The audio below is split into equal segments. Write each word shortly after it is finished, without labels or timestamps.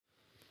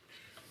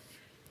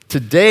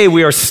Today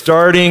we are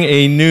starting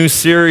a new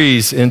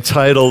series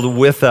entitled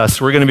With Us.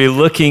 We're going to be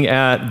looking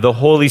at the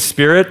Holy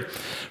Spirit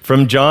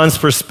from John's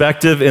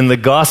perspective in the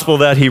gospel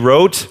that he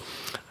wrote.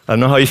 I don't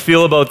know how you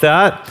feel about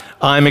that.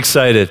 I'm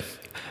excited.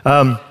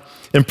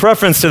 In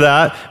preference to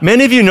that,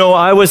 many of you know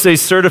I was a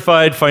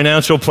certified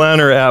financial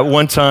planner at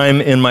one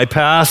time in my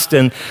past,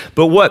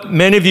 but what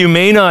many of you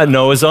may not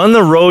know is on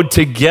the road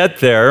to get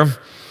there,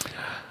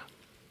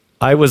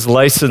 I was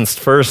licensed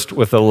first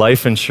with a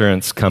life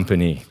insurance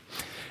company.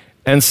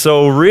 And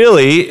so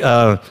really,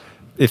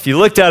 if you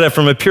looked at it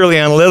from a purely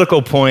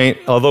analytical point,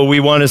 although we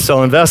want to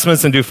sell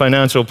investments and do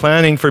financial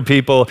planning for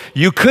people,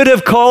 you could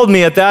have called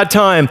me at that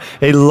time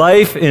a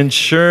life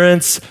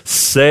insurance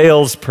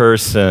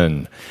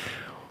salesperson.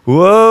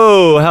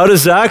 Whoa, how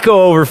does that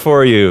go over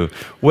for you?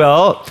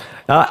 Well,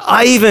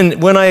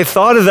 when I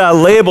thought of that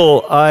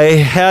label, I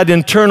had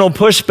internal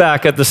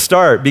pushback at the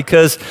start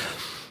because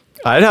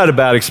I'd had a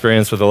bad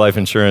experience with a life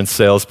insurance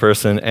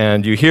salesperson,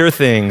 and you hear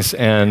things,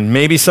 and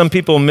maybe some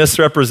people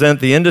misrepresent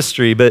the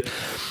industry, but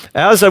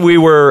as we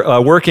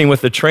were working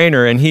with the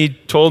trainer, and he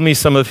told me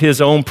some of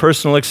his own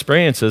personal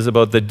experiences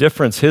about the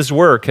difference his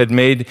work had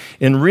made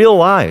in real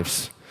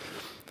lives,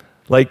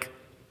 like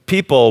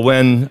people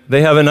when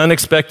they have an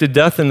unexpected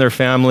death in their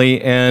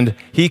family, and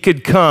he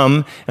could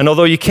come, and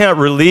although you can't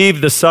relieve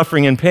the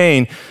suffering and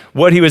pain,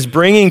 what he was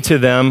bringing to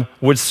them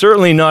would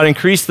certainly not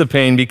increase the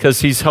pain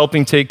because he's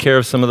helping take care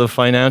of some of the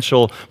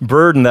financial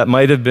burden that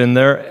might have been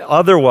there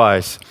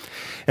otherwise.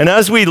 And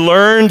as we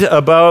learned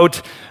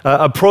about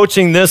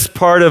approaching this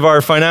part of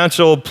our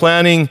financial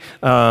planning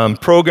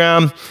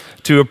program,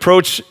 to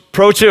approach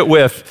it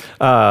with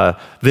the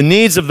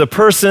needs of the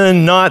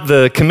person, not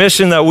the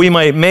commission that we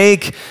might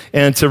make,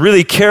 and to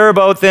really care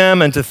about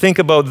them and to think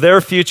about their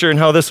future and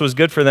how this was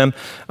good for them.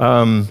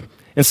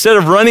 Instead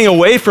of running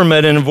away from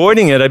it and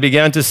avoiding it, I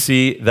began to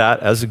see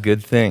that as a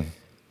good thing.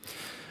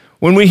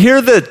 When we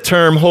hear the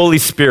term Holy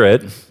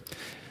Spirit,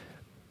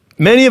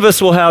 many of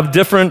us will have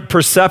different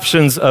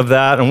perceptions of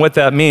that and what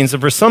that means.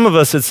 And for some of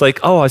us, it's like,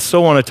 oh, I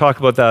so want to talk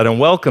about that and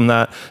welcome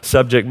that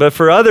subject. But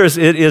for others,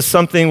 it is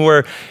something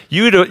where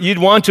you'd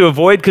want to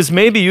avoid because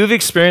maybe you've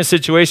experienced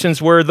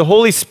situations where the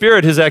Holy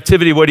Spirit, his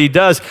activity, what he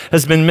does,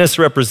 has been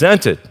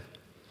misrepresented.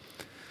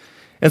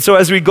 And so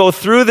as we go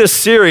through this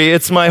series,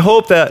 it's my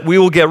hope that we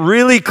will get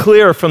really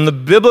clear from the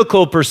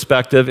biblical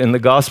perspective in the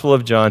Gospel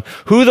of John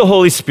who the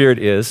Holy Spirit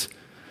is,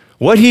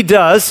 what he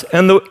does,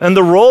 and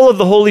the role of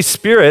the Holy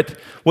Spirit,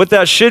 what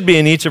that should be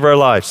in each of our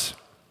lives.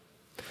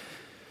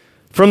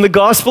 From the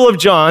Gospel of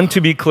John,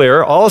 to be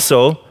clear,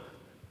 also,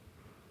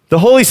 the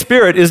Holy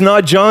Spirit is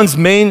not John's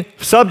main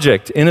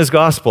subject in his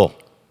Gospel.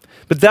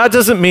 But that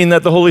doesn't mean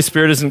that the Holy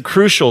Spirit isn't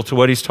crucial to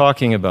what he's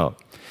talking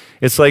about.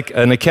 It's like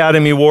an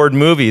Academy Award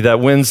movie that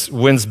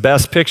wins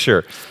Best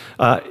Picture.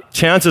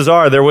 Chances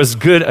are there was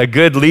a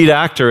good lead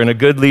actor and a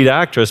good lead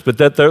actress, but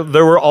that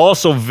there were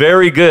also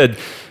very good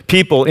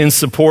people in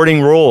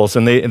supporting roles,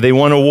 and they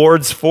won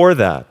awards for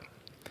that.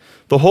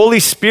 The Holy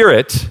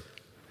Spirit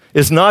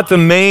is not the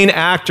main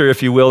actor,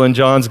 if you will, in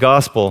John's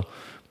gospel,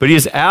 but he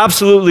is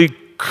absolutely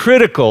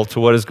critical to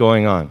what is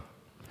going on.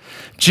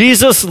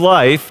 Jesus'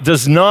 life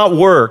does not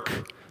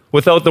work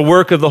without the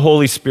work of the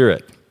Holy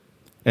Spirit,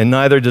 and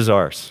neither does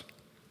ours.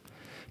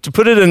 To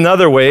put it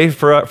another way,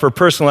 for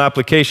personal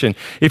application,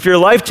 if your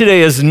life today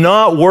is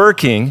not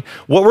working,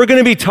 what we're going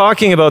to be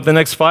talking about the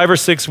next 5 or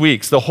 6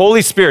 weeks, the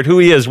Holy Spirit, who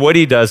he is, what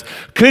he does,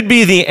 could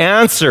be the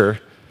answer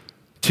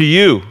to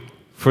you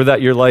for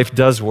that your life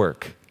does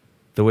work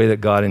the way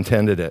that God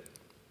intended it.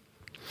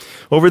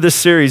 Over this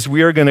series,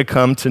 we are going to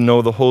come to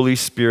know the Holy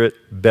Spirit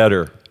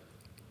better.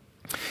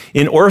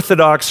 In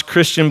Orthodox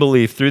Christian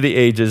belief through the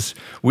ages,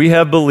 we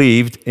have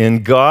believed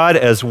in God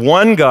as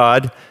one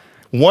God,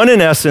 one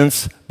in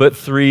essence, but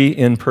three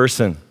in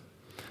person.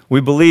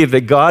 We believe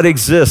that God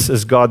exists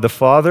as God the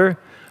Father,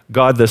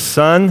 God the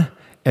Son,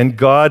 and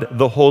God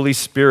the Holy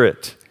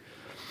Spirit.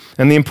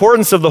 And the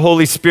importance of the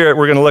Holy Spirit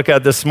we're going to look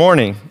at this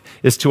morning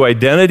is to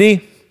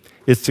identity,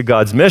 it's to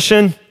God's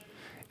mission,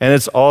 and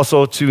it's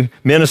also to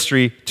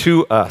ministry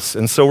to us.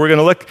 And so we're going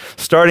to look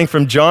starting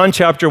from John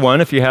chapter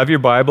 1. If you have your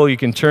Bible, you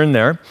can turn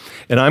there.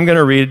 And I'm going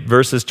to read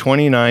verses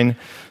 29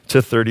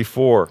 to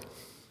 34.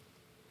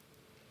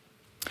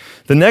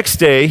 The next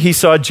day, he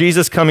saw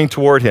Jesus coming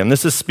toward him.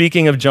 This is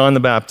speaking of John the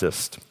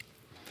Baptist.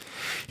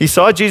 He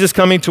saw Jesus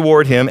coming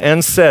toward him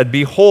and said,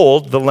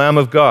 "Behold, the Lamb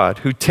of God,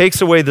 who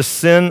takes away the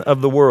sin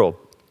of the world.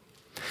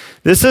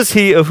 This is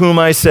he of whom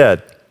I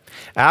said,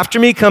 after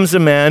me comes a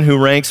man who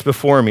ranks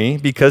before me,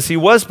 because he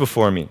was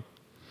before me.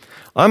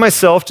 I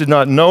myself did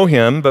not know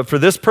him, but for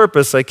this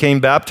purpose I came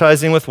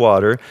baptizing with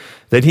water,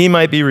 that he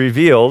might be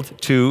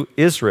revealed to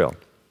Israel."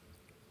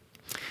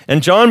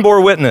 And John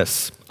bore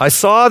witness. "I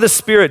saw the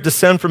Spirit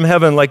descend from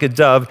heaven like a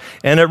dove,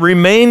 and it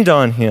remained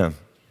on him.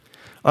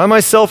 I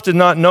myself did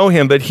not know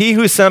him, but he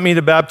who sent me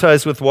to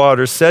baptize with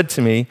water said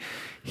to me,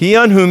 'He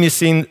on whom you've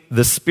seen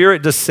the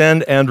Spirit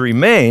descend and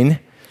remain,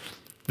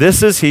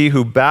 this is he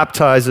who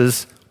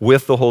baptizes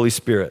with the Holy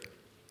Spirit.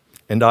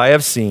 And I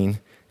have seen,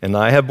 and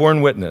I have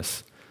borne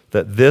witness,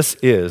 that this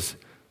is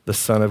the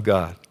Son of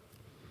God.'"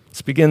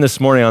 Let's begin this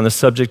morning on the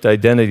subject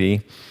identity.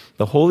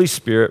 The Holy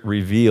Spirit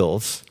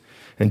reveals,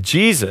 and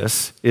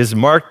Jesus is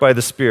marked by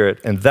the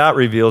Spirit, and that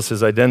reveals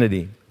his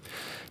identity.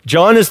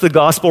 John is the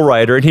gospel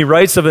writer, and he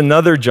writes of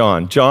another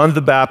John, John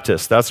the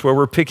Baptist. That's where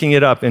we're picking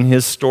it up in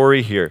his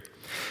story here.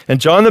 And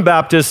John the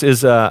Baptist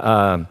is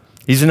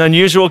he's an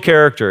unusual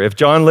character. If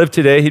John lived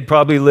today, he'd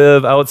probably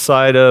live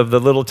outside of the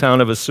little town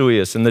of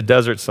Azotus in the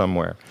desert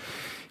somewhere.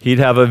 He'd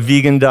have a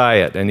vegan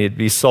diet, and he'd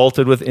be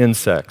salted with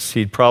insects.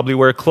 He'd probably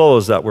wear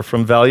clothes that were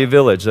from Value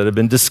Village, that had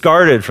been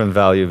discarded from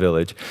Value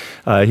Village.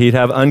 He'd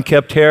have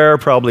unkept hair,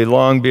 probably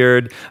long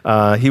beard.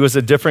 He was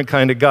a different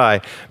kind of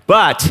guy.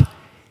 But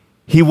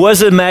he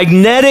was a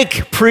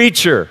magnetic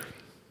preacher,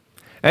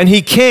 and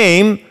he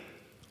came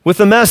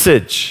with a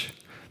message.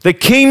 The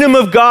kingdom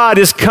of God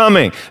is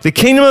coming. The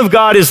kingdom of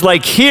God is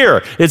like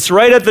here. It's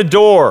right at the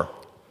door.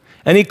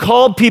 And he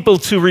called people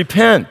to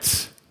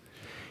repent.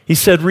 He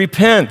said,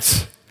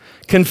 repent.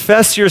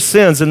 Confess your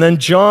sins. And then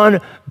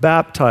John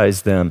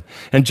baptized them.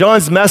 And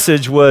John's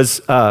message was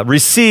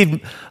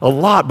received a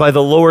lot by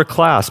the lower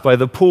class, by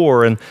the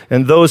poor, and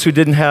those who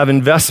didn't have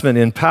investment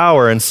in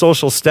power and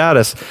social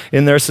status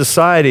in their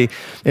society.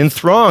 In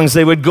throngs,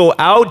 they would go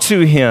out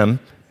to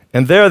him,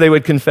 and there they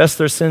would confess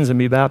their sins and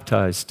be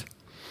baptized.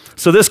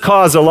 So this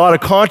caused a lot of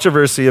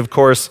controversy, of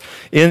course,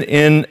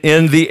 in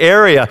the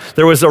area.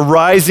 There was a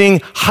rising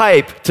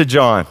hype to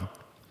John.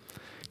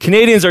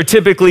 Canadians are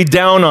typically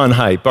down on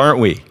hype, aren't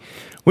we?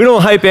 We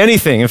don't hype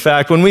anything. In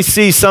fact, when we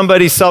see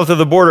somebody south of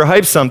the border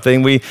hype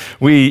something, we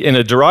in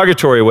a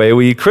derogatory way,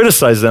 we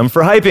criticize them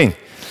for hyping.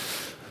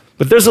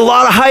 But there's a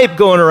lot of hype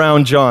going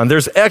around John.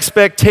 There's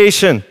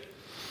expectation.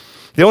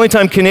 The only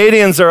time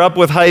Canadians are up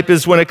with hype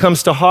is when it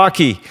comes to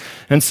hockey.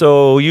 And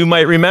so you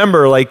might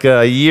remember like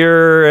a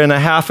year and a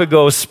half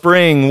ago,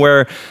 spring,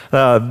 where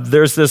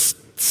there's this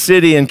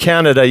city in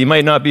Canada. You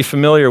might not be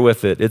familiar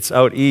with it. It's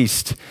out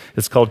east.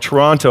 It's called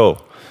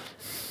Toronto.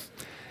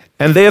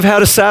 And they have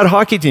had a sad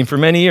hockey team for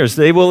many years.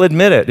 They will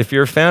admit it. If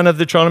you're a fan of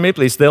the Toronto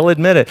Maple Leafs, they'll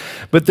admit it.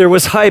 But there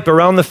was hype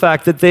around the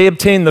fact that they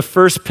obtained the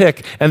first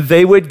pick, and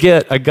they would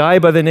get a guy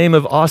by the name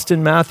of Auston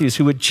Matthews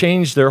who would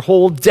change their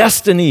whole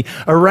destiny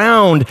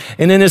around.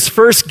 And in his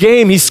first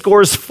game, he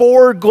scores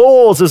 4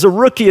 goals as a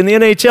rookie in the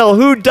NHL.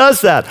 Who does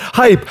that?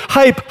 Hype,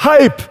 hype,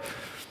 hype.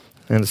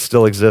 And it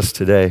still exists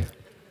today.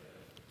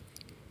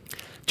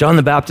 John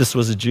the Baptist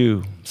was a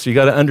Jew, so you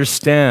got to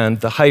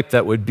understand the hype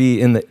that would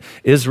be in the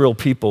Israel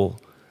people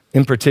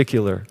in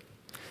particular.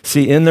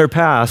 See, in their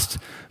past,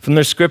 from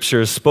their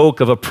scriptures, spoke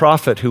of a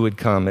prophet who would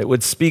come. It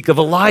would speak of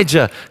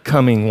Elijah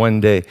coming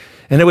one day.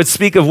 And it would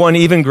speak of one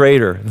even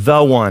greater,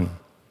 the one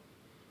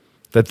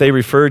that they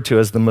referred to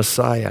as the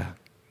Messiah.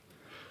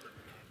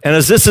 And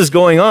as this is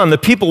going on, the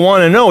people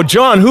want to know,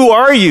 John, who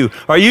are you?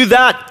 Are you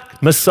that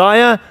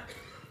Messiah?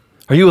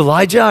 Are you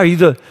Elijah? Are you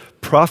the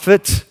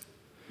prophet?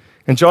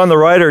 And John the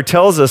writer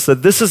tells us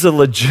that this is a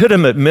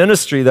legitimate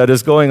ministry that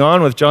is going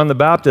on with John the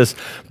Baptist,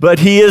 but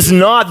he is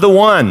not the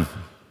one.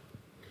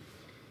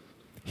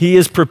 He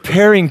is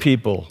preparing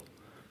people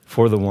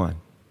for the one.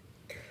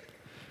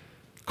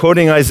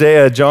 Quoting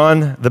Isaiah,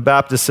 John the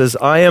Baptist says,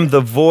 I am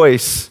the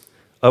voice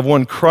of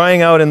one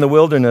crying out in the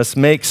wilderness,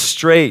 make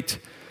straight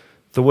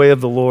the way of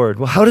the Lord.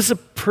 Well, how does a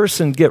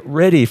person get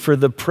ready for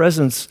the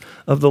presence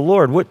of the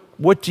Lord?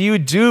 What do you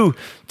do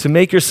to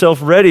make yourself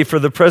ready for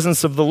the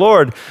presence of the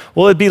Lord?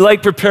 Well, it'd be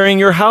like preparing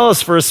your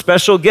house for a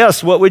special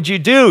guest. What would you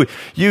do?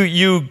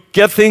 You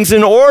get things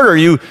in order.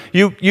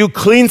 You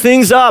clean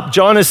things up.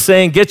 John is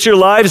saying, get your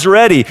lives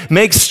ready.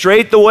 Make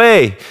straight the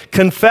way.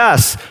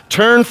 Confess.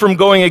 Turn from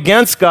going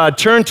against God.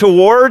 Turn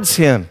towards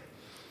him.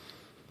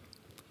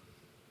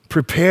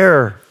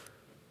 Prepare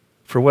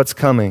for what's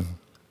coming.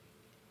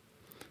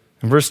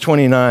 In verse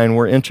 29,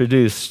 we're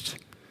introduced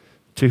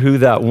to who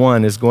that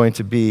one is going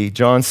to be.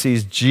 John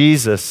sees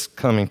Jesus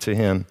coming to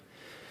him,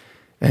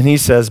 and he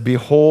says,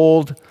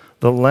 behold,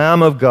 the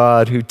Lamb of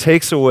God who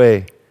takes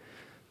away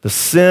the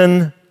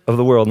sin of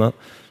the world. Now,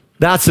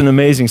 that's an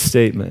amazing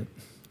statement.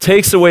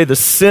 Takes away the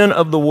sin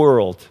of the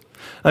world.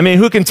 I mean,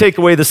 who can take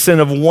away the sin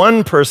of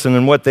one person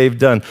and what they've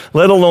done,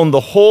 let alone the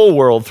whole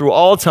world through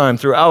all time,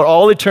 throughout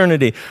all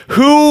eternity?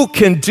 Who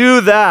can do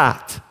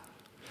that?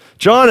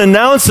 John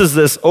announces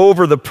this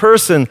over the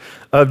person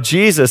of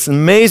Jesus. An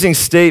amazing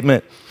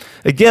statement.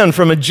 Again,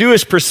 from a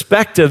Jewish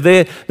perspective,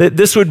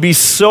 this would be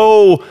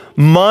so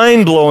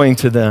mind-blowing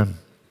to them.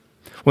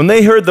 When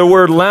they heard the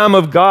word Lamb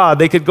of God,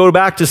 they could go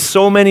back to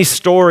so many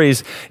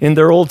stories in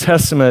their Old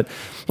Testament,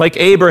 like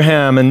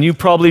Abraham, and you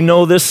probably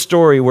know this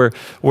story where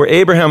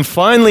Abraham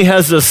finally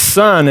has a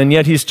son, and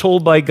yet he's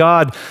told by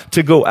God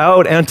to go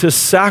out and to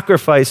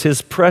sacrifice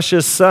his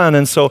precious son.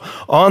 And so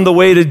on the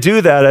way to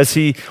do that, as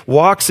he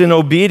walks in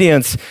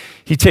obedience,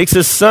 he takes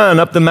his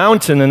son up the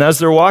mountain, and as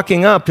they're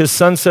walking up, his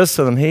son says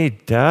to them, hey,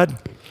 Dad,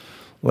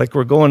 like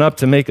we're going up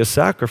to make a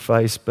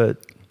sacrifice,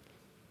 but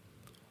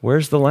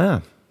where's the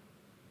lamb?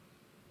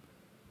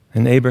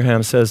 And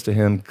Abraham says to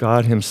him,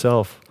 God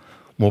himself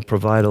will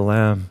provide a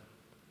lamb.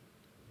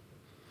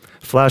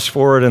 Flash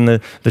forward, and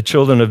the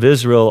children of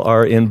Israel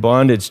are in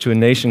bondage to a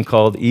nation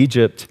called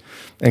Egypt.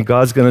 And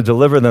God's going to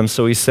deliver them.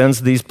 So he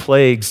sends these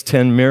plagues,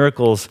 10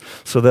 miracles,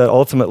 so that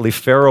ultimately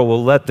Pharaoh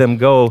will let them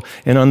go.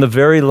 And on the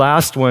very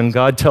last one,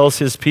 God tells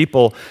his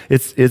people,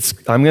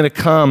 I'm going to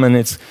come and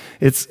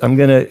I'm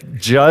going to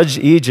judge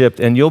Egypt,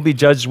 and you'll be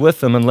judged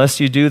with them unless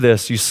you do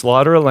this. You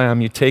slaughter a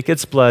lamb, you take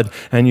its blood,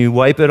 and you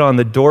wipe it on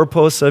the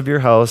doorposts of your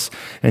house,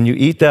 and you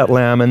eat that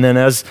lamb. And then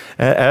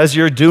as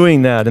you're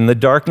doing that, and the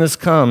darkness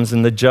comes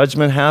and the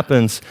judgment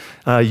happens,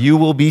 you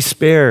will be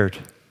spared.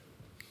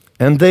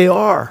 And they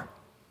are.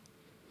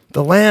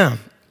 The lamb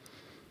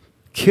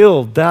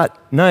killed that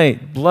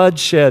night,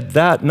 bloodshed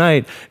that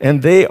night,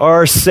 and they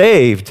are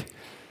saved.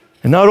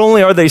 And not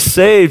only are they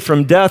saved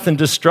from death and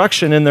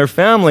destruction in their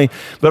family,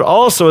 but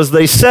also as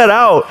they set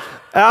out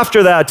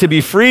after that to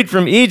be freed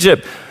from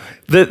Egypt,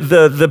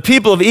 the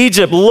people of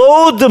Egypt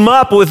load them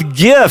up with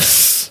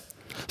gifts.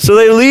 So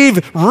they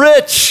leave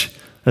rich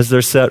as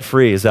they're set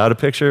free. Is that a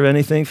picture of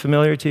anything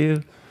familiar to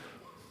you?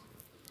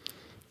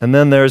 And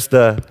then there's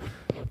the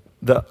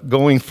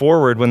going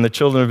forward when the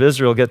children of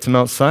Israel get to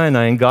Mount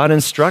Sinai, and God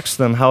instructs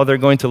them how they're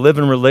going to live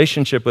in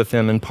relationship with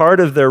him. And part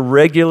of their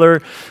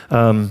regular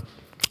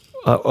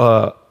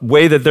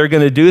way that they're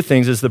going to do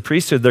things is the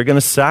priesthood. They're going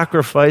to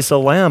sacrifice a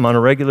lamb on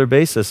a regular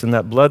basis, and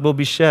that blood will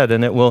be shed,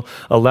 and it will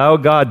allow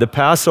God to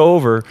pass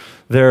over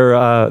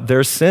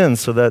their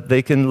sins so that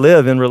they can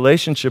live in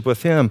relationship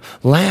with him.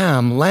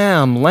 Lamb,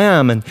 lamb,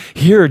 lamb. And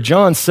here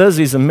John says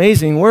these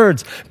amazing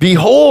words,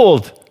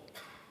 "Behold,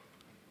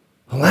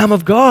 the Lamb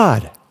of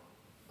God."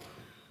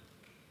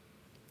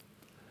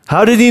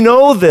 How did he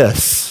know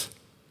this?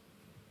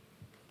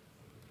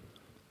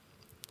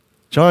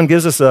 John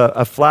gives us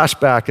a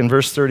flashback in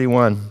verse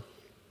 31.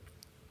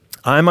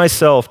 I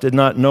myself did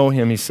not know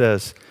him, he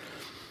says.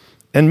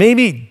 And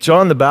maybe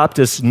John the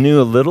Baptist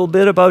knew a little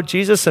bit about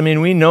Jesus. I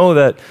mean, we know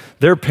that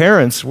their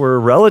parents were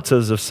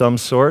relatives of some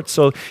sort,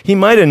 so he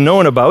might have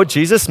known about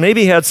Jesus.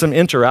 Maybe he had some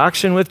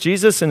interaction with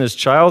Jesus in his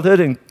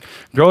childhood and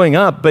growing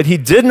up, but he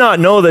did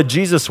not know that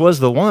Jesus was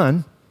the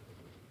one.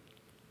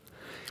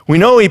 We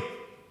know he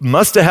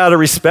must have had a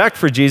respect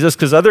for Jesus,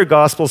 because other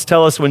Gospels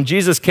tell us when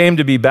Jesus came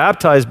to be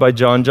baptized by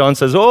John, John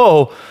says,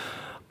 "Oh,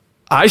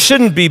 I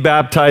shouldn't be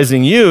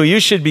baptizing you.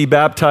 You should be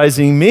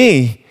baptizing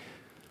me."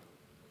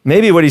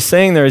 Maybe what he's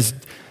saying there is,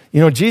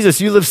 Jesus,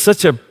 you live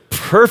such a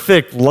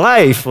perfect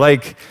life.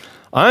 Like,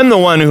 I'm the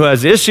one who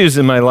has issues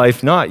in my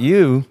life, not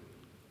you.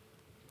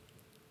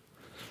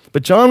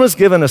 But John was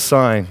given a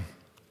sign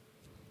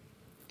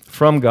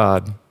from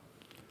God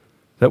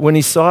that when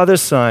he saw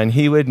this sign,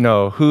 he would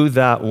know who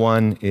that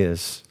one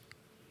is.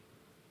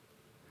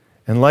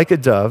 And like a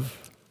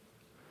dove,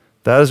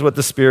 that is what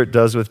the Spirit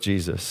does with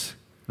Jesus.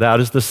 That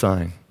is the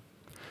sign.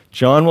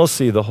 John will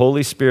see the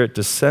Holy Spirit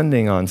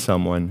descending on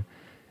someone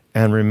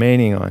and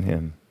remaining on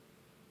him.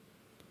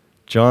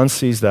 John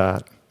sees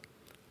that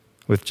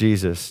with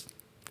Jesus.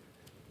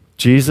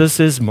 Jesus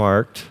is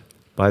marked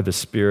by the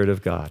Spirit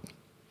of God.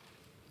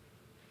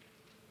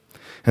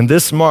 And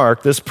this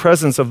mark, this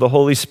presence of the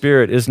Holy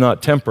Spirit is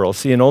not temporal.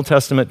 See, in Old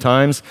Testament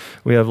times,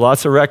 we have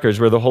lots of records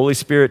where the Holy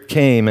Spirit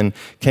came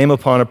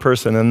upon a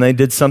person, and they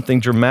did something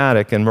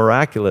dramatic and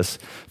miraculous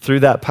through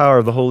that power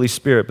of the Holy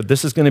Spirit. But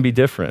this is going to be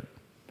different.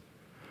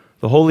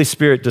 The Holy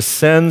Spirit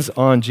descends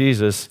on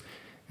Jesus,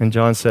 and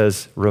John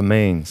says,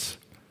 remains.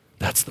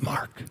 That's the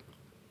mark.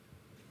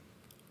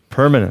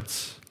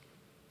 Permanence.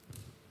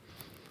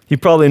 You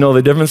probably know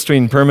the difference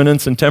between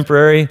permanence and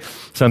temporary.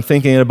 So I'm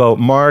thinking about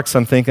marks.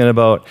 I'm thinking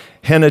about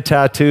henna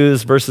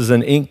tattoos versus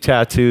an ink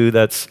tattoo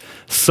that's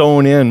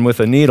sewn in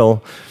with a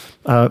needle.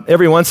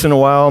 Every once in a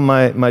while,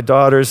 my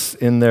daughters,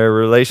 in their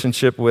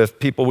relationship with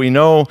people we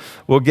know,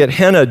 will get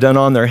henna done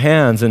on their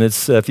hands. And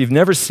it's if you've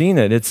never seen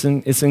it,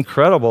 it's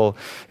incredible.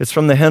 It's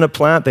from the henna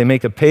plant. They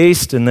make a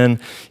paste, and then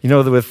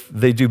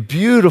they do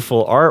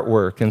beautiful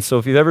artwork. And so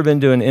if you've ever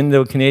been to an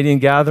Indo-Canadian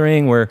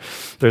gathering where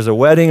there's a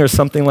wedding or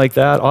something like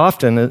that,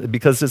 often,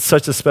 because it's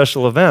such a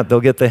special event,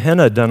 they'll get the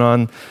henna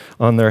done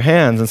on their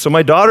hands. And so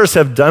my daughters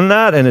have done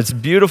that, and it's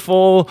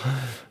beautiful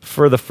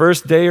for the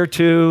first day or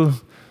two.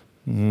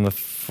 And the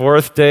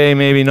fourth day,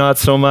 maybe not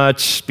so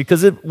much,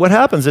 because what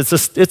happens?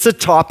 It's a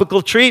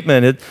topical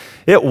treatment.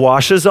 It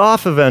washes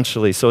off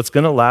eventually, so it's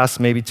going to last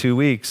maybe 2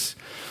 weeks.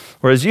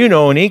 Whereas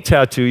an ink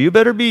tattoo, you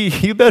better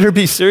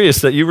be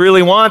serious that you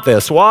really want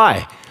this.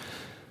 Why?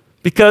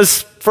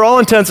 Because for all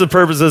intents and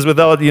purposes,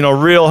 without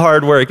real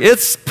hard work,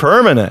 it's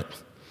permanent.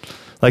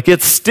 Like,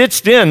 it's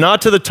stitched in,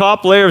 not to the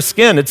top layer of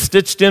skin. It's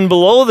stitched in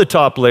below the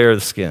top layer of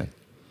the skin,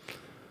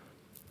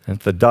 and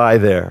the dye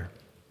there.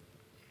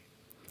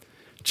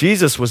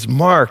 Jesus was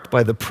marked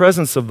by the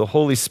presence of the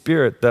Holy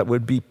Spirit that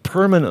would be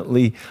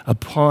permanently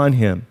upon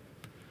him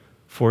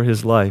for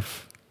his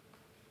life.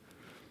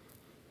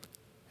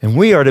 And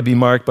we are to be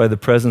marked by the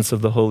presence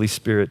of the Holy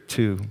Spirit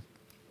too.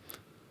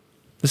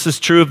 This is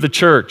true of the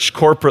church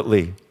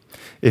corporately.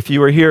 If you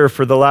were here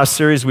for the last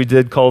series we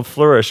did called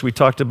Flourish, we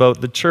talked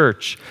about the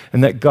church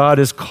and that God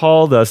has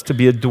called us to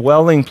be a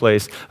dwelling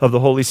place of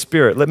the Holy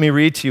Spirit. Let me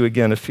read to you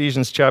again,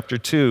 Ephesians chapter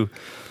 2,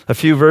 a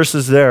few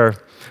verses there.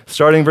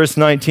 Starting verse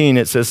 19,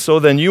 it says, "So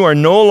then you are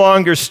no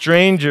longer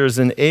strangers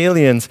and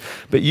aliens,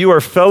 but you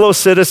are fellow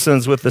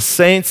citizens with the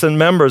saints and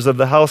members of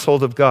the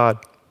household of God,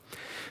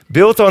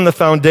 built on the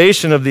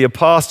foundation of the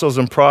apostles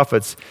and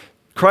prophets,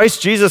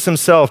 Christ Jesus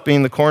himself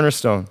being the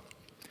cornerstone,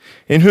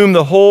 in whom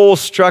the whole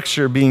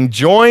structure being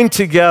joined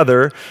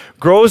together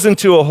grows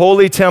into a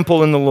holy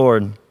temple in the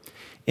Lord.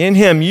 In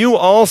him you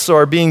also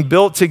are being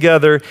built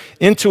together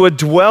into a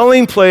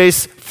dwelling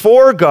place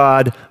for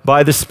God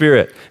by the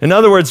Spirit." In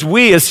other words,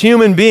 we as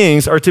human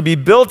beings are to be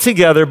built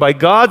together by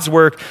God's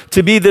work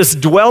to be this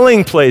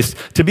dwelling place,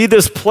 to be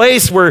this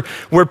place where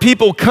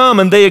people come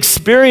and they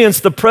experience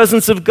the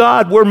presence of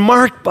God. We're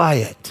marked by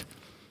it.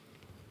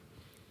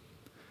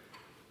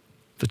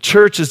 The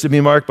church is to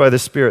be marked by the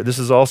Spirit. This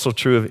is also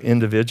true of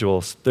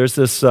individuals. There's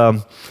this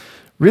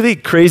really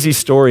crazy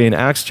story in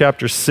Acts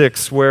chapter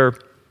 6 where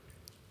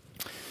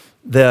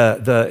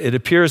it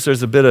appears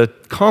there's a bit of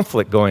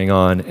conflict going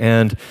on,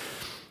 and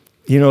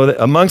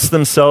amongst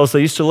themselves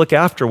they used to look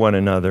after one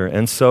another,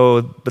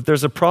 but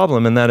there's a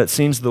problem in that it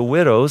seems the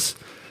widows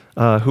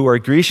who are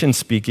Grecian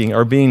speaking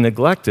are being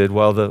neglected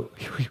while the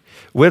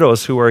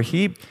widows who are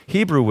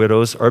Hebrew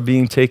widows are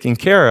being taken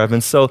care of.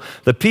 And so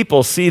the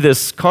people see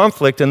this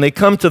conflict and they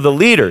come to the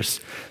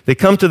leaders, they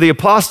come to the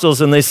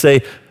apostles and they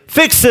say,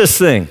 "Fix this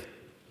thing."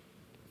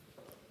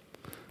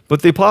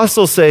 But the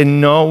apostles say,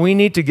 "No, we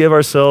need to give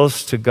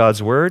ourselves to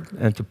God's word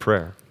and to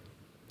prayer.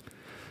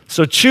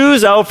 So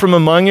choose out from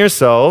among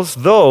yourselves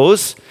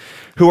those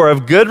who are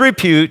of good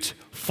repute,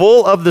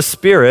 full of the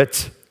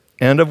Spirit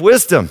and of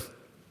wisdom."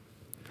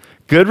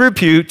 Good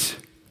repute,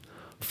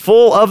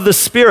 full of the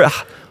Spirit.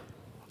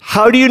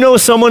 How do you know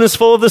someone is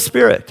full of the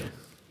Spirit?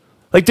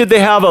 Like, did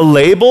they have a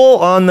label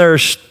on their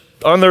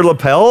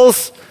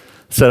lapels?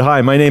 Said,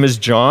 "Hi, my name is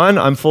John.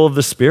 I'm full of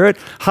the Spirit."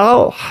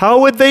 How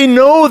would they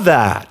know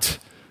that?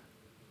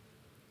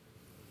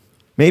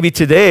 Maybe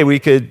today we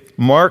could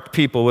mark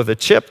people with a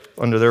chip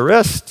under their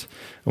wrist.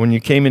 When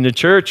you came into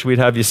church, we'd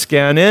have you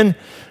scan in,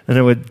 and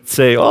it would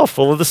say, "Oh,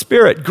 full of the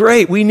Spirit.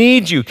 Great, we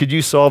need you. Could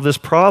you solve this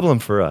problem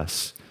for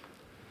us?"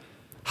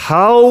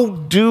 How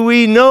do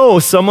we know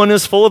someone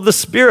is full of the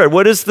Spirit?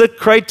 What is the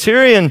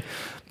criterion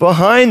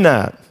behind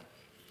that?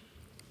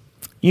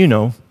 You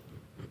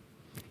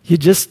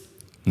just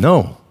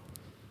know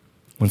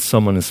when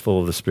someone is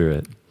full of the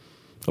Spirit.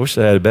 I wish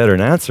I had a better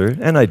answer,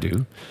 and I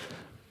do.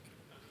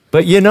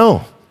 But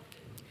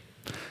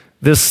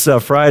This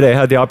Friday, I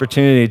had the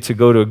opportunity to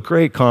go to a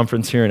great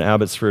conference here in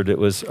Abbotsford. It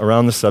was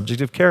around the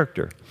subject of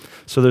character.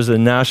 So there's a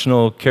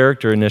national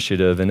character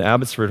initiative, and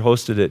Abbotsford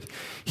hosted it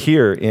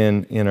here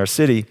in our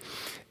city.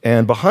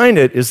 And behind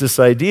it is this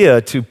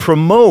idea to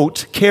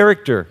promote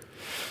character,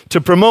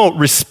 to promote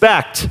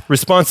respect,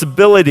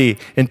 responsibility,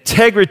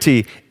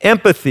 integrity,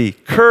 empathy,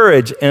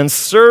 courage, and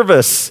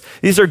service.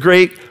 These are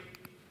great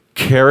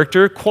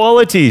character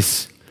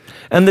qualities.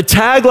 And the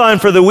tagline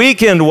for the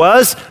weekend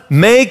was,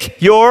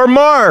 "Make your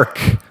mark."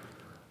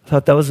 I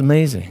thought that was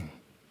amazing.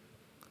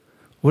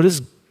 What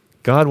does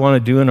God want to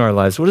do in our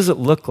lives? What does it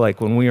look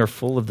like when we are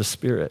full of the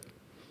Spirit?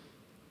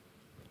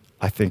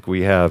 I think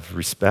we have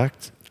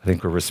respect. I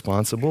think we're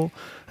responsible.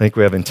 I think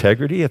we have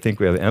integrity. I think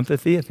we have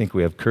empathy. I think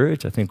we have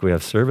courage. I think we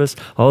have service.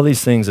 All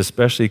these things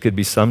especially could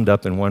be summed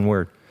up in one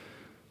word: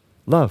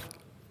 love.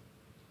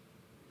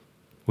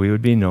 We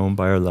would be known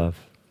by our love.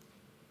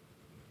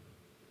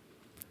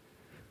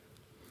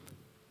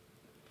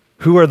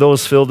 Who are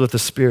those filled with the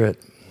Spirit?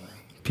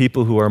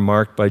 People who are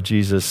marked by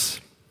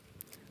Jesus,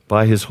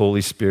 by his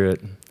Holy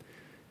Spirit,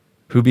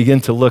 who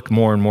begin to look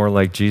more and more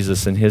like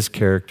Jesus and his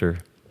character,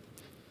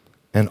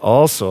 and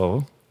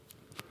also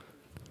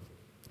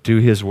do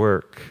his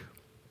work.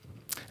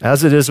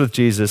 As it is with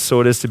Jesus, so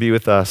it is to be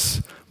with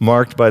us,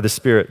 marked by the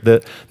Spirit.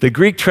 The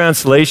Greek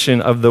translation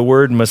of the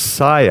word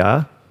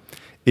Messiah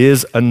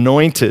is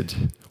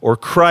anointed or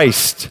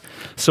Christ.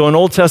 So in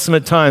Old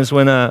Testament times,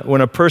 when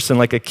a person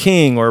like a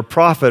king or a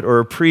prophet or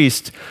a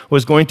priest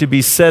was going to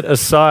be set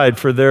aside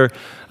for their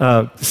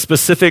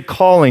specific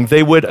calling,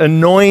 they would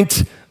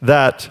anoint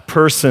that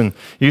person,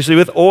 usually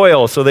with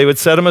oil. So they would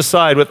set him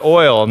aside with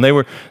oil, and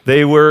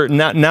they were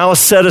now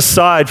set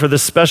aside for the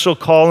special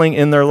calling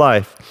in their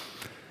life.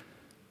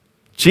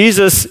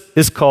 Jesus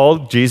is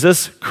called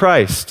Jesus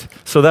Christ.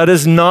 So that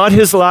is not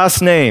his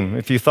last name.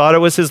 If you thought it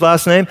was his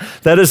last name,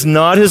 that is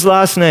not his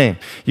last name.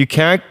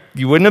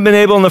 You wouldn't have been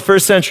able in the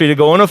first century to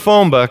go in a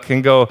phone book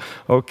and go,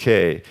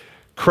 okay,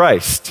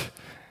 Christ.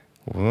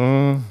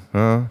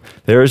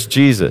 There's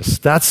Jesus.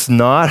 That's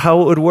not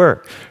how it would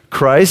work.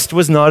 Christ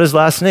was not his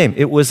last name.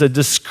 It was a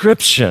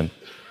description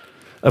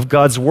of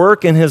God's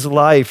work in his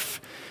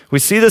life. We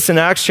see this in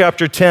Acts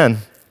chapter 10.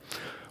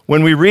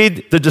 When we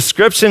read the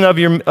description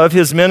of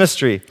his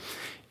ministry,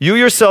 you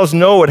yourselves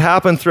know what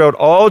happened throughout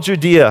all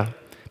Judea,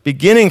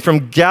 beginning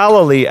from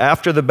Galilee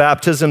after the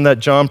baptism that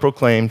John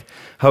proclaimed,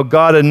 how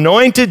God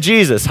anointed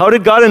Jesus. How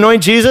did God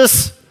anoint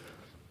Jesus?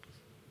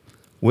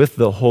 With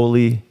the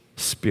Holy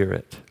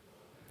Spirit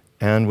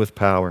and with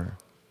power.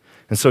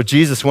 And so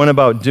Jesus went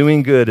about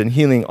doing good and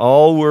healing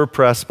all who were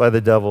oppressed by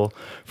the devil,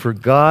 for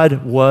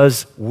God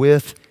was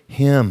with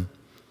him.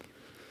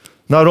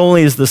 Not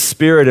only is the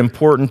Spirit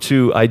important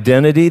to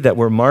identity, that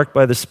we're marked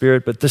by the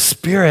Spirit, but the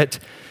Spirit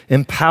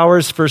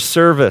empowers for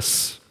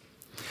service.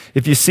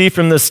 If you see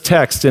from this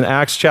text in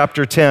Acts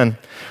chapter 10,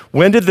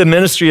 when did the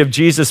ministry of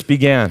Jesus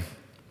begin?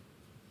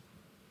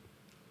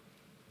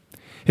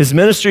 His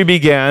ministry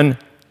began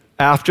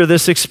after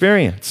this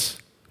experience.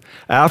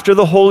 After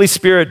the Holy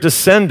Spirit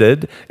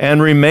descended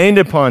and remained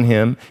upon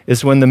him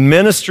is when the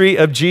ministry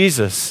of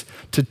Jesus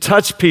to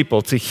touch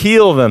people, to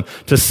heal them,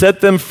 to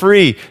set them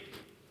free,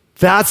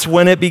 that's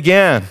when it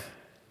began.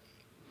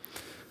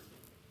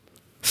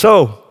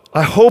 So,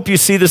 I hope you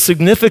see the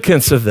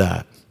significance of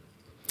that.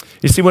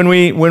 You see, when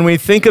we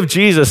think of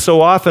Jesus,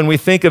 so often we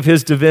think of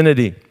his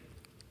divinity.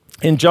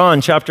 In John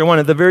chapter 1,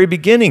 at the very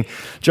beginning,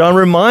 John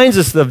reminds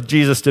us of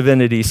Jesus'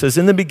 divinity. He says,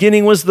 in the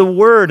beginning was the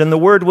Word, and the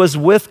Word was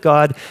with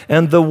God,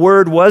 and the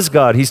Word was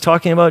God. He's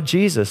talking about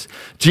Jesus.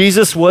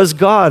 Jesus was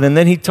God, and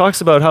then he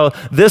talks about how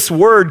this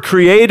Word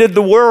created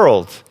the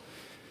world.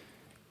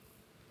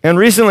 And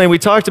recently we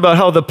talked about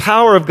how the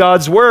power of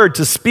God's Word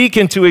to speak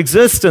into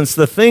existence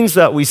the things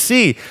that we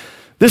see.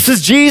 This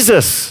is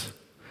Jesus.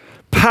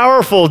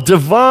 Powerful,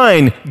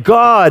 divine,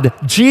 God,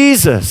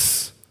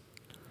 Jesus.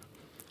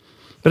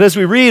 But as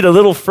we read a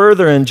little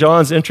further in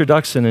John's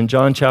introduction in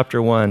John chapter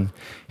 1,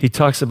 he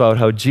talks about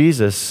how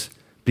Jesus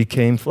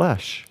became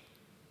flesh.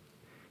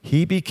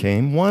 He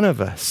became one of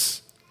us.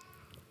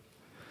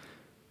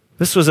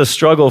 This was a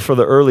struggle for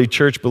the early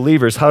church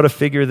believers, how to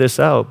figure this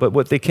out. But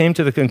what they came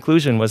to the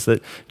conclusion was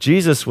that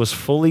Jesus was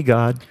fully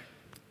God,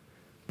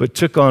 but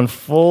took on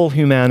full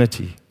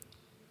humanity.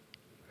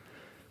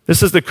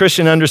 This is the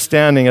Christian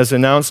understanding as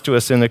announced to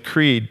us in the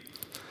Creed,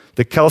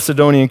 the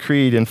Chalcedonian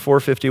Creed in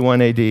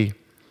 451 AD.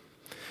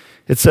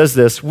 It says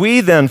this,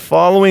 we then,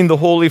 following the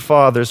Holy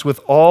Fathers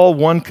with all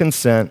one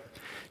consent,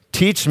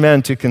 teach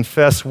men to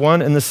confess one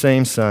and the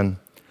same Son,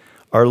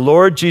 our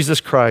Lord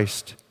Jesus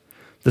Christ,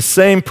 the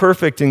same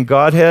perfect in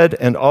Godhead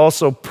and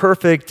also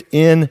perfect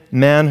in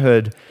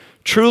manhood,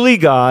 truly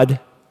God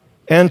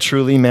and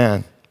truly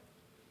man.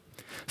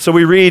 So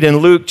we read in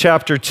Luke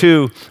chapter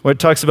 2, where it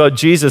talks about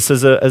Jesus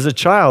as a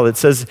child. It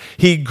says,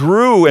 he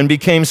grew and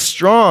became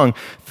strong,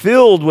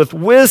 filled with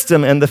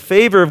wisdom, and the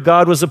favor of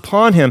God was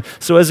upon him.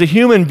 So as a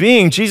human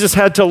being, Jesus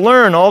had to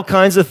learn all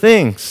kinds of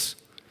things.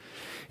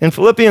 In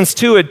Philippians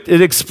 2,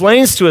 it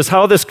explains to us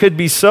how this could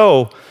be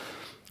so.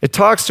 It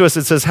talks to us,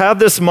 it says, have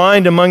this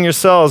mind among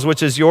yourselves,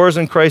 which is yours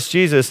in Christ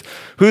Jesus,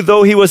 who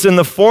though he was in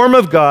the form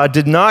of God,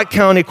 did not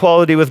count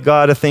equality with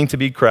God a thing to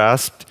be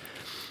grasped,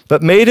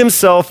 but made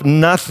himself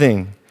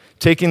nothing,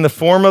 taking the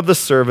form of the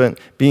servant,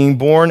 being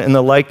born in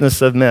the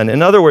likeness of men.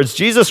 In other words,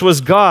 Jesus was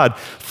God,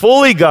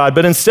 fully God,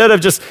 but instead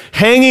of just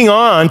hanging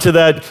on to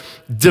that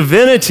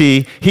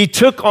divinity, he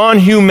took on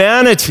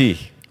humanity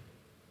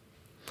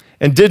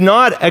and did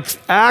not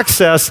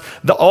access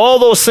all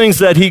those things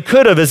that he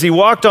could have as he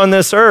walked on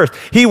this earth.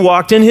 He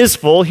walked in his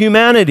full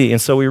humanity. And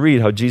so we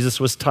read how Jesus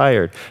was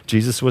tired.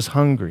 Jesus was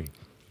hungry.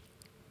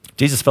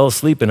 Jesus fell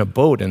asleep in a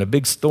boat in a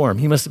big storm.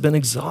 He must have been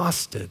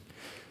exhausted.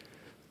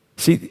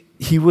 See,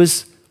 he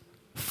was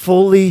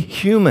fully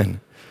human,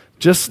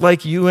 just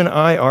like you and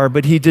I are,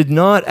 but he did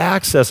not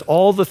access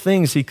all the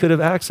things he could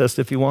have accessed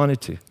if he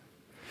wanted to.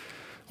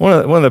 One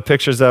of the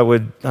pictures that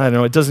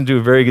it doesn't do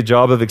a very good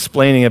job of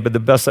explaining it, but the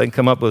best I can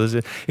come up with is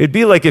it'd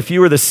be like if you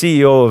were the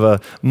CEO of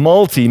a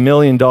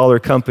multi-million-dollar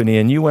company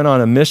and you went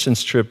on a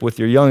missions trip with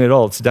your young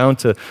adults down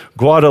to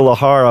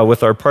Guadalajara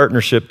with our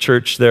partnership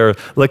church there,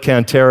 La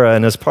Cantera,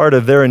 and as part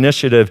of their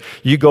initiative,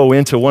 you go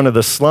into one of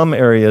the slum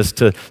areas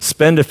to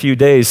spend a few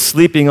days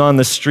sleeping on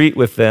the street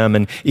with them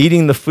and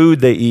eating the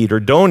food they eat or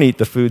don't eat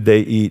the food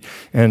they eat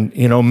and,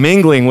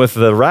 mingling with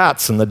the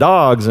rats and the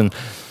dogs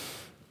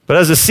But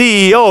as a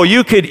CEO,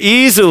 you could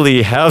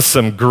easily have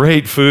some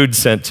great food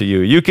sent to you.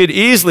 You could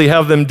easily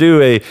have them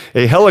do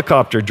a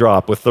helicopter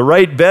drop with the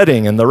right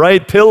bedding and the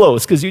right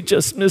pillows because you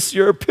just miss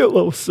your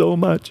pillow so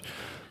much.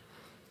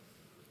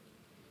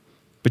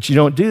 But you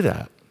don't do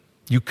that.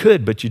 You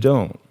could, but you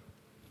don't.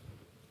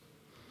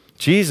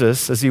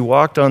 Jesus, as he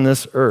walked on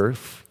this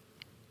earth,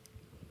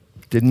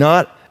 did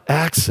not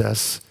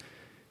access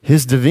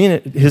his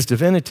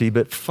divinity,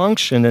 but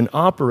functioned and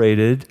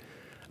operated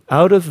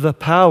out of the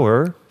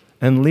power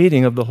and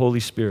leading of the Holy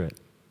Spirit.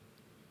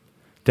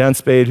 Dan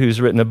Spade,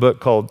 who's written a book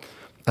called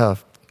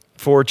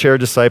For Chair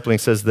Discipling,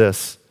 says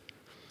this,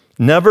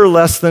 never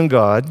less than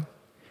God,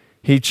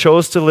 he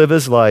chose to live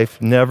his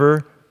life,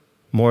 never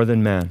more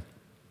than man.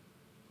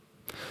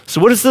 So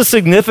what is the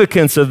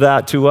significance of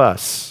that to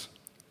us?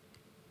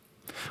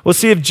 Well,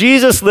 see, if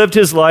Jesus lived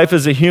his life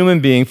as a human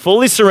being,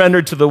 fully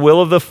surrendered to the will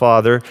of the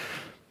Father,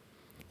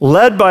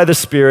 led by the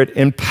Spirit,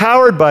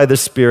 empowered by the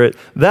Spirit,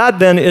 that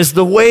then is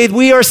the way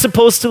we are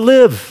supposed to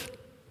live.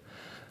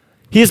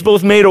 He has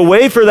both made a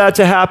way for that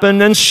to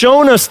happen and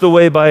shown us the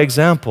way by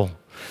example.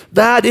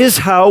 That is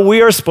how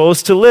we are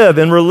supposed to live,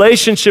 in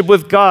relationship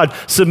with God,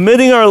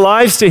 submitting our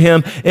lives to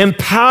him,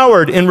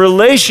 empowered in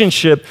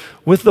relationship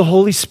with the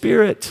Holy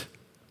Spirit.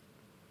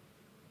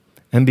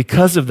 And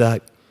because of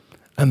that,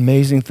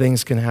 amazing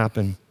things can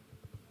happen.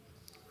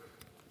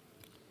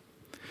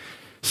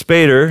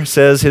 Spader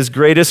says his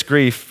greatest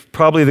grief,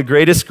 probably the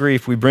greatest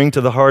grief we bring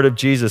to the heart of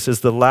Jesus,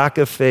 is the lack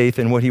of faith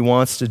in what he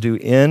wants to do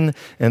in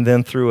and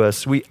then through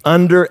us. We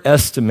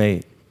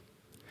underestimate.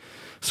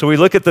 So we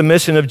look at the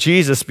mission of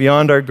Jesus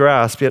beyond our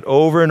grasp, yet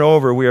over and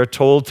over we are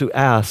told to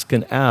ask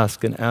and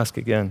ask and ask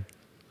again.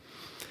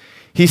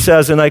 He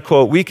says, and I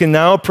quote, "We can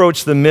now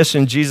approach the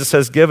mission Jesus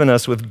has given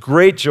us with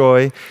great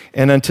joy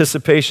and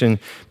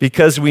anticipation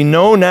because we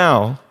know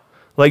now,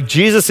 like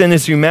Jesus in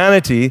his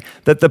humanity,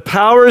 that the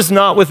power is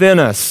not within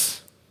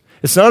us.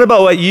 It's not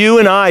about what you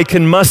and I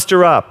can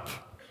muster up,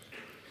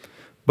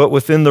 but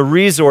within the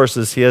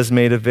resources he has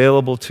made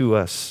available to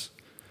us.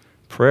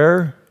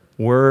 Prayer,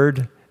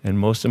 word, and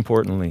most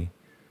importantly,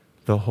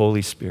 the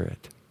Holy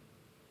Spirit."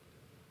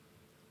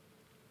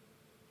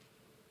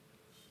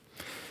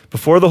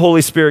 Before the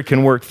Holy Spirit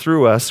can work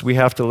through us, we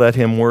have to let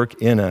him work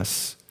in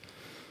us.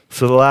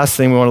 So the last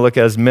thing we want to look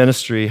at is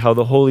ministry, how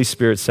the Holy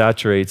Spirit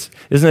saturates.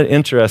 Isn't it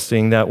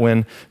interesting that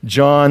when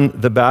John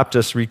the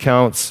Baptist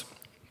recounts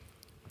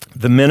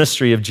the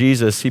ministry of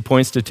Jesus, he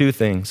points to two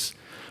things.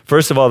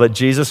 First of all, that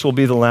Jesus will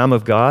be the Lamb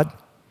of God,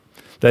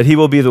 that he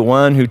will be the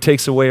one who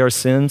takes away our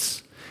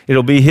sins.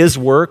 It'll be his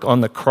work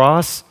on the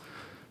cross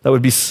that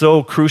would be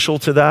so crucial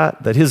to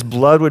that his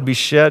blood would be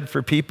shed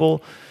for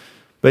people.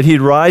 But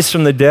he'd rise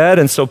from the dead,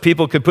 and so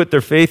people could put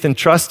their faith and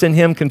trust in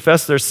him,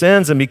 confess their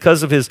sins, and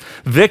because of his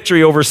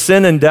victory over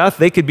sin and death,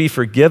 they could be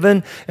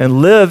forgiven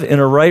and live in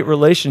a right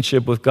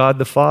relationship with God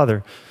the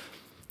Father.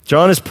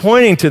 John is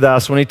pointing to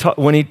that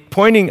when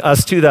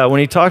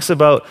he talks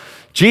about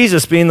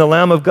Jesus being the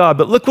Lamb of God.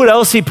 But look what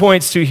else he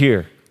points to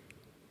here.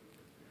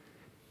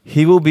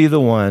 He will be the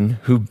one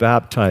who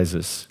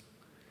baptizes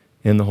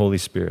in the Holy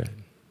Spirit.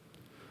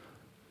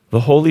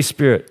 The Holy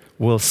Spirit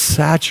will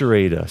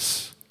saturate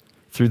us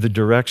through the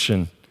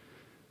direction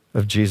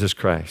of Jesus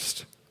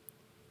Christ.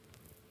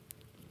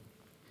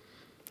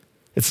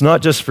 It's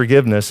not just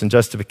forgiveness and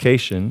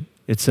justification,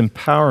 it's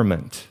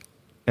empowerment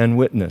and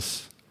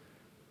witness.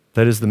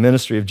 That is the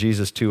ministry of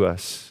Jesus to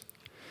us.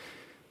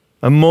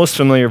 A most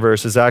familiar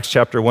verse is Acts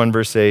chapter 1,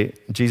 verse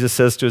 8. Jesus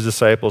says to his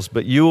disciples,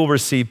 "But you will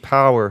receive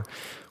power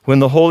when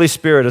the Holy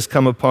Spirit has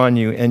come upon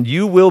you, and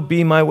you will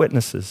be my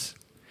witnesses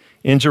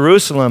in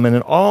Jerusalem and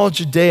in all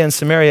Judea and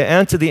Samaria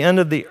and to the end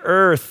of the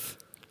earth."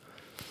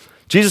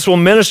 Jesus will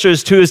minister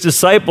to his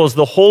disciples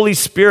the Holy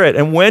Spirit,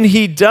 and when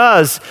he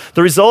does,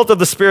 the result of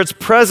the Spirit's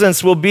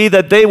presence will be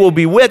that they will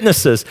be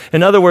witnesses.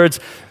 In other words,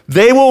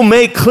 they will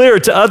make clear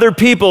to other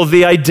people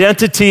the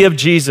identity of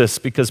Jesus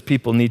because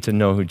people need to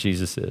know who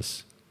Jesus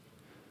is.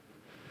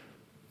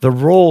 The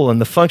role and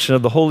the function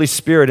of the Holy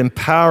Spirit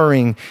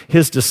empowering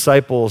his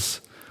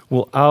disciples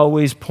will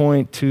always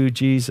point to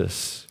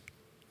Jesus.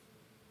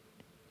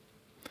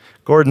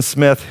 Gordon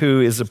Smith, who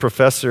is a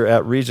professor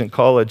at Regent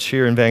College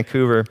here in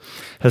Vancouver,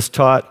 has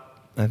taught,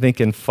 I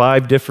think, in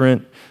 5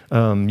 different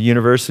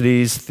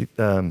universities,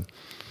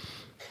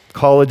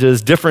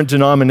 colleges, different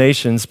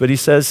denominations. But he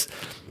says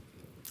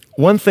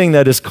one thing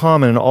that is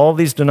common in all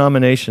these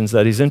denominations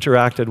that he's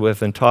interacted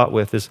with and taught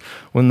with is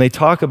when they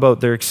talk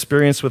about their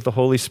experience with the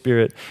Holy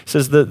Spirit, he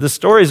says the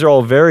stories are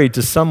all varied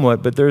to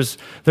somewhat, but there's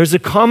a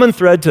common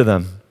thread to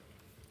them,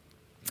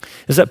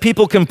 is that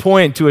people can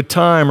point to a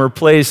time or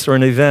place or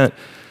an event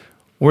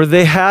where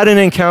they had an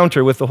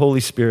encounter with the Holy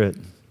Spirit.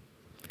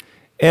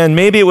 And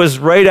maybe it was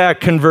right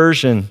at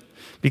conversion,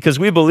 because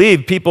we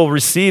believe people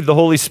receive the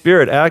Holy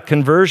Spirit at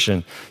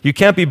conversion. You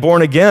can't be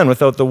born again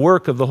without the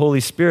work of the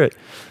Holy Spirit.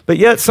 But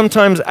yet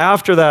sometimes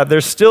after that,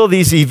 there's still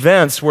these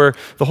events where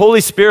the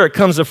Holy Spirit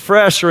comes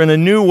afresh or in a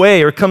new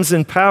way or comes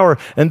in power,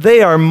 and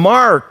they are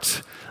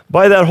marked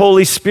by that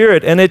Holy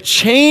Spirit, and it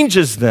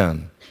changes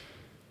them,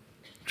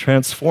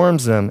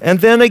 transforms them,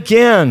 and then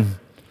again,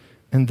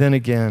 and then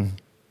again.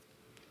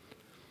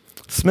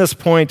 Smith's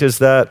point is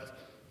that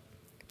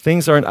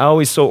things aren't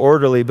always so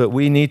orderly, but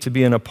we need to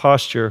be in a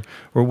posture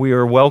where we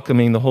are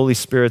welcoming the Holy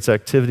Spirit's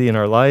activity in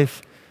our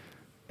life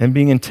and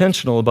being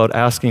intentional about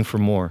asking for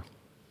more.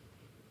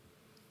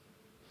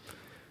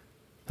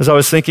 As I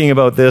was thinking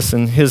about this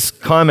and his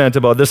comment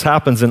about this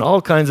happens in all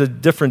kinds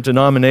of different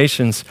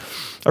denominations,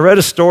 I read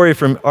a story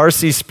from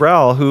R.C.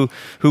 Sproul, who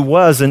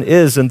was and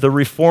is in the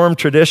Reformed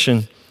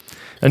tradition.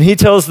 And he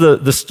tells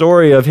the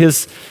story of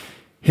his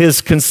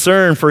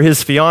concern for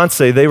his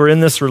fiancée. They were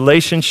in this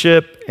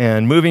relationship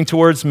and moving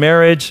towards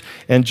marriage.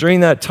 And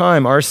during that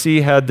time,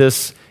 R.C. had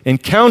this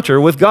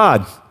encounter with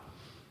God.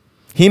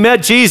 He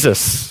met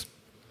Jesus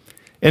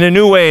in a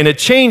new way, and it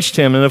changed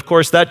him. And of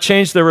course, that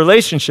changed their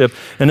relationship.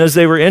 And as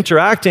they were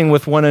interacting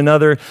with one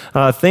another,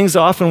 things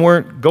often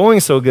weren't going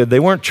so good. They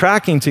weren't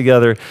tracking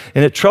together.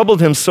 And it troubled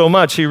him so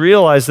much, he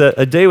realized that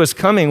a day was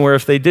coming where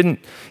if they didn't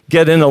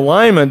get in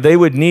alignment, they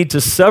would need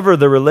to sever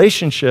the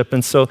relationship.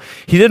 And so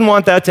he didn't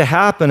want that to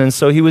happen. And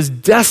so he was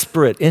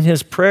desperate in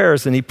his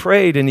prayers, and he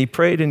prayed and he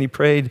prayed and he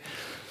prayed.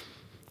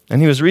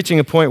 And he was reaching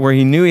a point where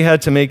he knew he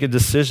had to make a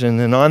decision.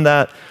 And on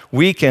that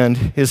weekend,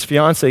 his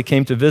fiancée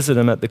came to visit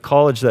him at the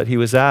college that he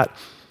was at.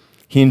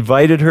 He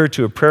invited her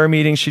to a prayer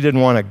meeting. She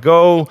didn't want to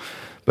go,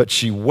 but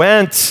she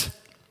went.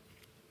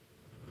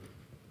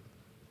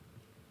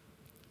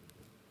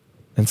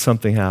 And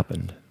something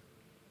happened.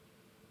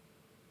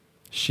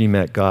 She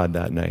met God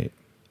that night.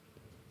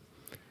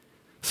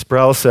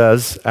 Sproul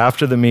says,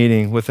 after the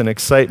meeting, with an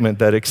excitement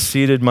that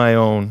exceeded my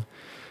own,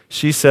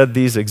 she said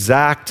these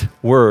exact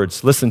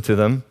words. Listen to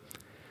them.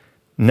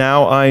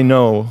 "Now I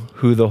know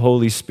who the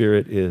Holy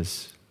Spirit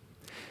is."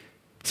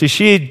 See,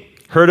 she'd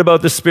heard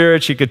about the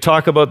Spirit. She could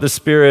talk about the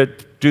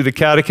Spirit, do the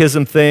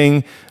catechism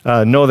thing,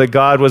 know that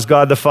God was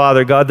God the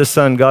Father, God the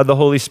Son, God the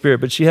Holy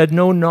Spirit, but she had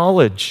no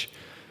knowledge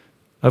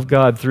of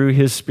God through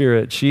His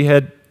Spirit. She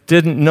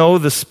didn't know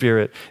the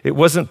Spirit. It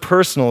wasn't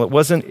personal. It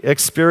wasn't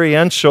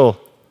experiential.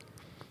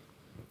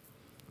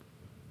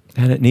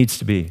 And it needs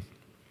to be.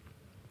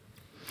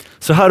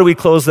 So how do we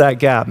close that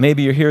gap?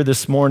 Maybe you're here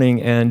this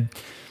morning and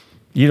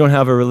you don't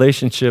have a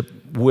relationship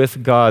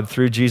with God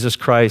through Jesus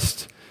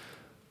Christ.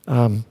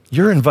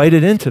 You're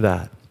invited into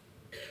that.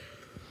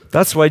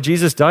 That's why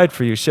Jesus died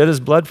for you, shed His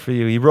blood for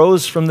you. He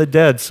rose from the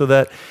dead so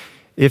that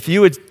if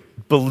you would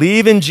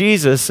believe in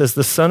Jesus as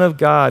the Son of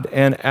God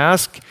and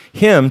ask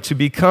Him to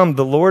become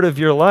the Lord of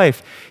your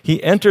life,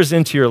 He enters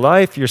into your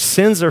life, your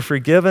sins are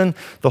forgiven,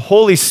 the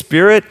Holy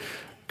Spirit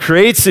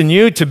creates in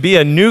you to be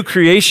a new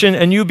creation,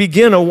 and you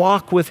begin a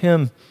walk with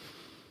Him.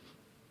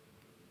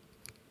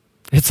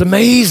 It's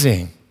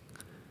amazing.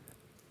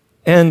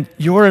 And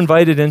you're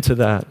invited into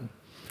that.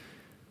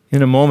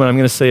 In a moment, I'm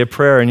going to say a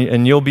prayer,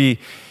 and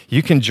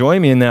you can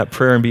join me in that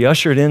prayer and be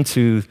ushered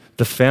into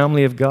the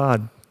family of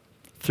God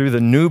through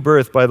the new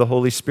birth by the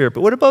Holy Spirit.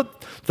 But what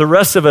about the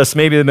rest of us?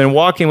 Maybe they've been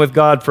walking with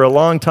God for a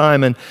long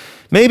time, and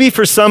maybe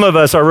for some of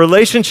us, our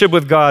relationship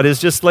with God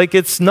is just like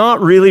it's not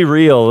really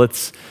real.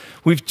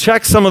 We've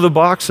checked some of the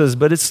boxes,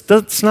 but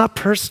it's not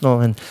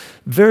personal and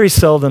very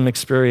seldom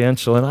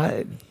experiential.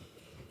 And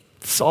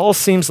this all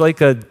seems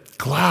like a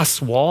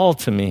glass wall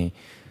to me.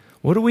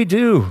 What do we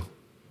do?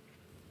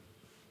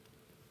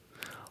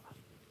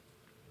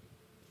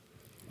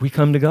 We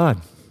come to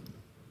God.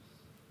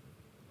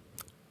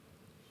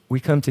 We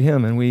come to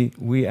Him and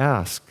we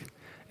ask.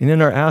 And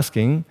in our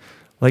asking,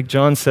 like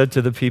John said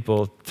to the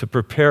people, to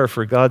prepare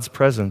for God's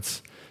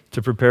presence,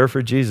 to prepare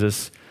for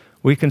Jesus,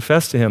 we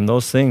confess to Him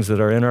those things that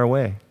are in our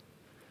way.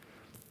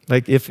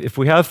 Like if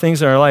we have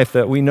things in our life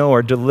that we know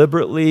are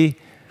deliberately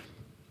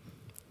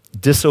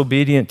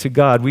disobedient to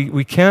God,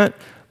 we can't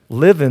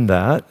live in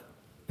that,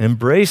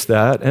 embrace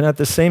that, and at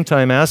the same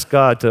time ask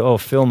God to,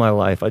 fill my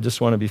life. I just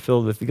want to be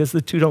filled with, because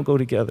the two don't go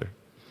together.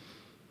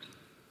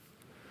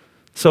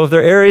 So if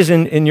there are areas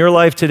in your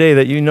life today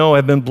that you know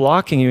have been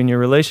blocking you in your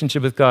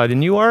relationship with God,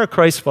 and you are a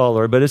Christ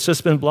follower, but it's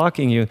just been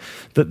blocking you,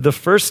 the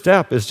first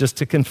step is just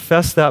to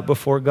confess that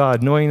before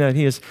God, knowing that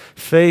He is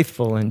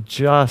faithful and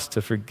just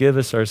to forgive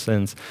us our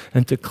sins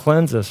and to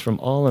cleanse us from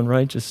all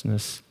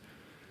unrighteousness.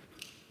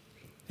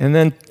 And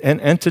then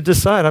and to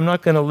decide, I'm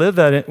not going to live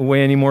that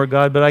way anymore,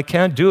 God, but I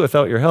can't do it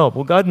without your help.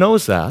 Well, God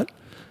knows that.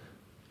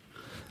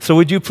 So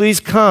would you please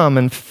come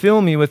and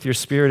fill me with your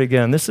Spirit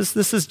again? This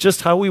is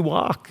just how we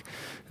walk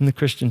in the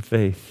Christian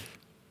faith.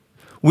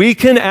 We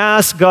can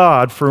ask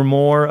God for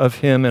more of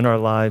Him in our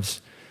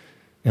lives,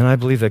 and I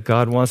believe that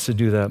God wants to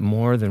do that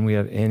more than we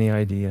have any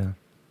idea.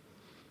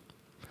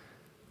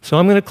 So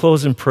I'm going to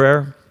close in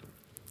prayer,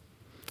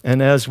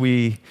 and as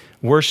we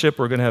worship,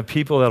 we're going to have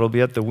people that will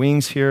be at the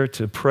wings here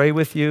to pray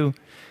with you.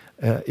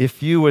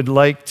 If you would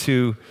like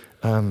to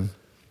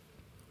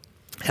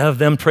have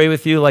them pray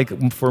with you,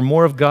 like for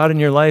more of God in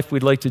your life,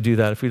 we'd like to do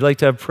that. If we'd like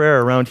to have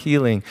prayer around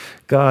healing,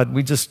 God,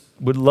 we just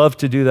would love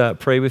to do that,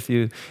 pray with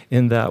you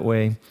in that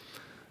way.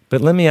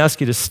 But let me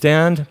ask you to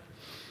stand,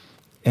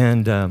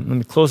 and let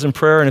me close in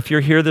prayer. And if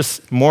you're here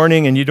this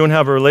morning and you don't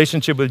have a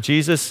relationship with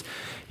Jesus,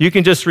 you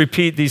can just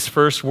repeat these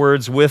first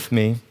words with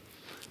me,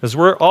 because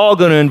we're all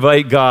going to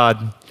invite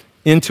God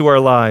into our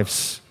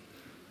lives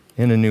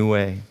in a new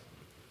way.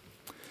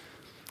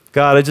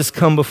 God, I just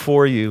come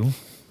before you.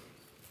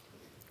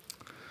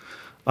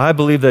 I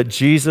believe that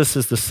Jesus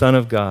is the Son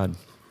of God.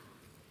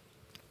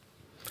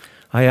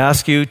 I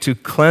ask you to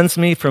cleanse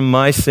me from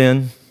my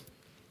sin,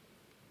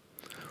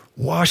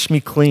 wash me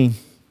clean,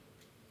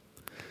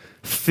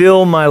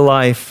 fill my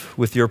life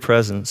with your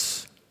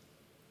presence,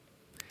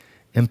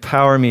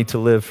 empower me to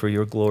live for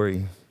your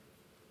glory.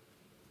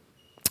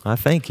 I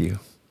thank you.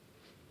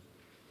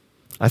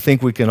 I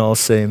think we can all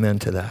say amen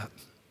to that.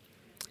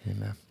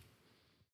 Amen.